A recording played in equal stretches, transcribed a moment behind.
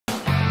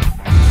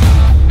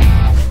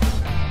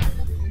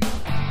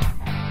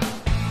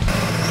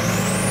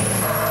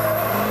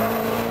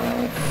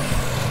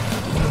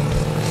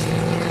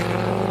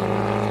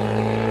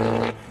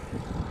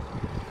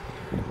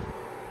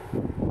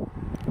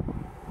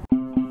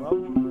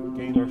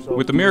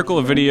With the miracle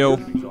of video,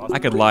 I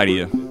could lie to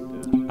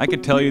you. I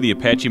could tell you the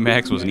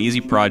ApacheMAX was an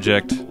easy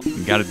project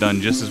and got it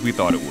done just as we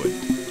thought it would.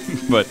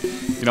 But,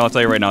 you know, I'll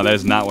tell you right now, that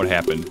is not what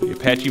happened. The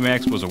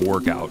ApacheMAX was a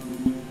workout.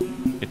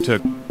 It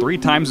took 3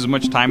 times as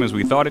much time as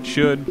we thought it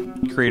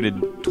should,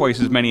 created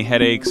twice as many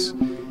headaches,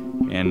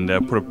 and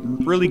put a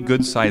really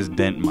good-sized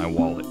dent in my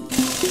wallet.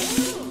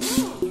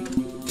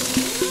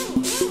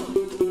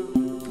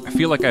 I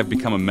feel like I've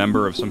become a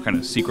member of some kind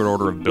of secret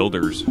order of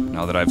builders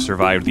now that I've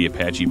survived the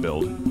Apache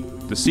build.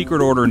 The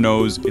secret order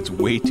knows it's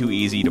way too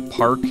easy to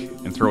park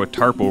and throw a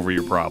tarp over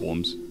your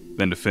problems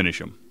than to finish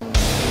them.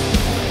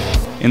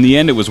 In the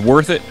end, it was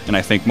worth it, and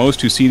I think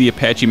most who see the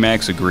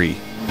ApacheMAX agree.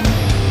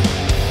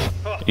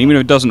 And even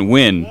if it doesn't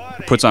win,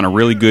 it puts on a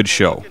really good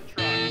show.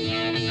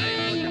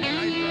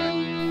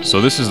 So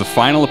this is the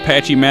final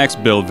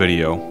ApacheMAX build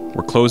video.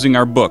 We're closing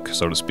our book,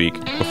 so to speak.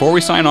 Before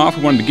we sign off,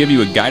 we wanted to give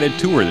you a guided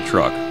tour of the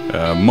truck,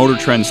 a Motor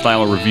Trend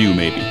style review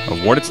maybe,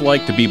 of what it's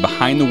like to be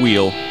behind the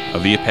wheel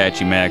of the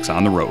ApacheMAX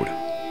on the road.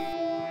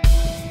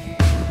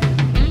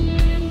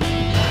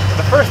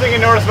 The first thing you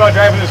notice about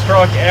driving this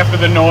truck after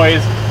the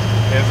noise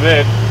is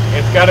that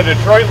it's got a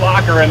Detroit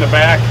locker in the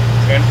back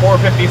and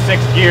 456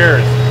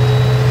 gears,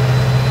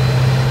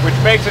 which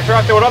makes a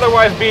truck that would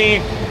otherwise be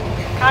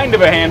kind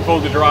of a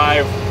handful to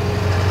drive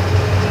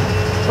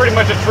pretty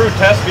much a true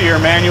test of your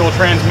manual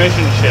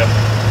transmission shift.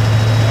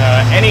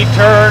 Any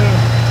turn,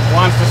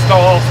 wants to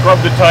stall, scrub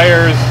the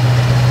tires,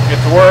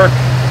 it's work.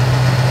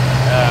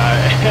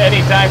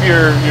 Anytime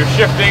you're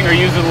shifting or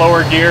using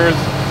lower gears,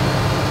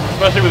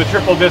 especially with a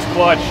triple disc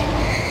clutch,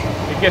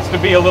 it gets to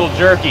be a little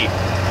jerky.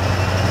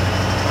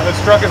 Now,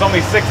 this truck is only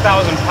 6,000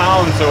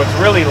 pounds, so it's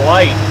really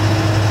light,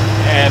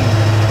 and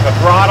the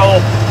throttle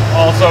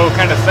also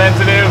kind of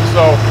sensitive,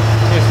 so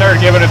you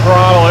start giving it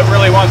throttle, it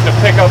really wants to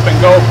pick up and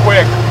go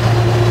quick.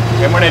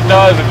 And when it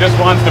does, it just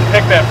wants to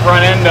pick that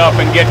front end up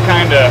and get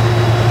kind of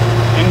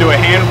into a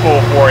handful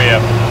for you.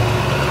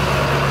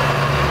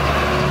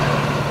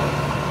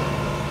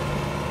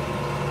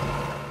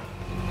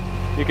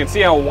 You can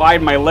see how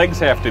wide my legs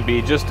have to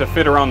be just to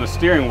fit around the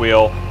steering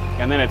wheel,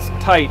 and then it's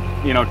tight,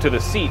 you know, to the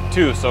seat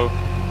too. So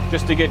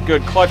just to get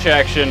good clutch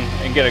action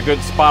and get a good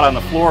spot on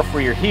the floor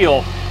for your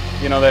heel,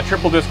 you know, that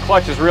triple disc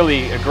clutch is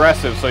really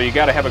aggressive, so you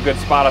got to have a good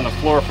spot on the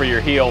floor for your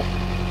heel,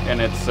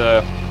 and it's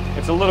a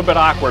little bit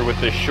awkward with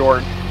this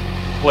short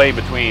play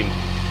between.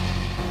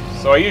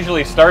 So I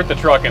usually start the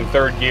truck in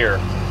 3rd gear,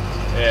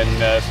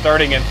 and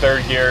starting in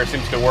 3rd gear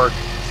seems to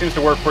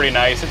work pretty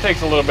nice. It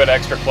takes a little bit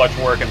extra clutch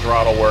work and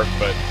throttle work,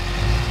 but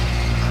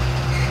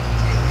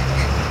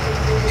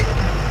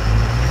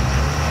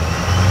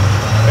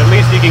at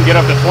least you can get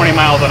up to 20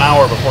 miles an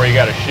hour before you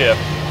got to shift.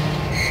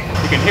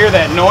 You can hear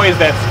that noise,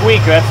 that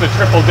squeak, that's the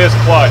triple disc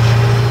clutch.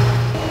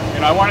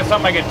 You know, I wanted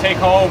something I could take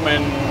home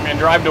and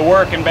drive to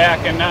work and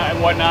back and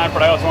whatnot,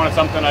 but I also wanted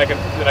something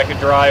that I could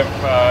drive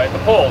at the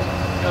pulls.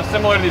 You know,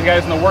 similar to these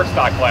guys in the work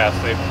stock class.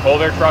 They pull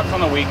their trucks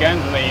on the weekends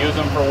and they use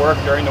them for work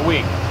during the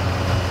week.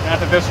 Not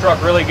that this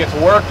truck really gets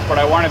worked, but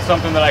I wanted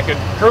something that I could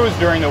cruise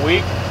during the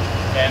week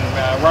and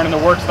run in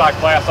the work stock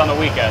class on the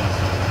weekends.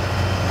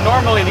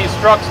 Normally these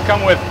trucks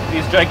come with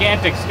these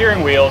gigantic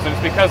steering wheels, and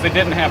it's because they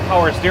didn't have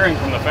power steering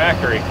from the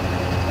factory.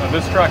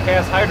 This truck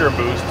has Hydro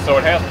Boost, so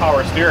it has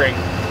power steering.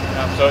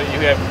 So you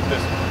have this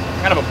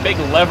kind of a big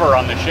lever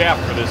on the shaft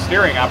for the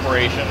steering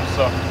operation,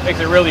 so it makes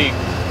it really,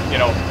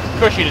 you know,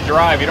 cushy to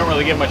drive. You don't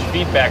really get much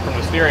feedback from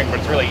the steering, but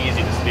it's really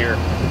easy to steer.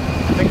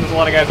 I think there's a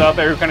lot of guys out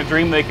there who kind of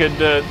dream they could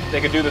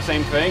do the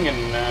same thing, and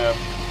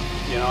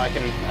you know,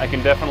 I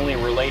can definitely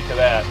relate to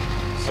that.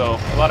 So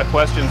a lot of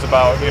questions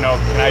about, you know,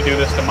 can I do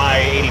this to my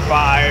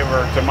 85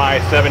 or to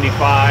my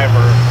 75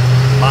 or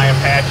my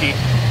Apache?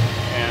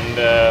 And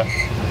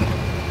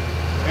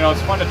you know,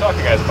 it's fun to talk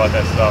to guys about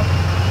that stuff.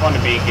 It's fun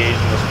to be engaged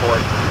in the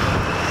sport.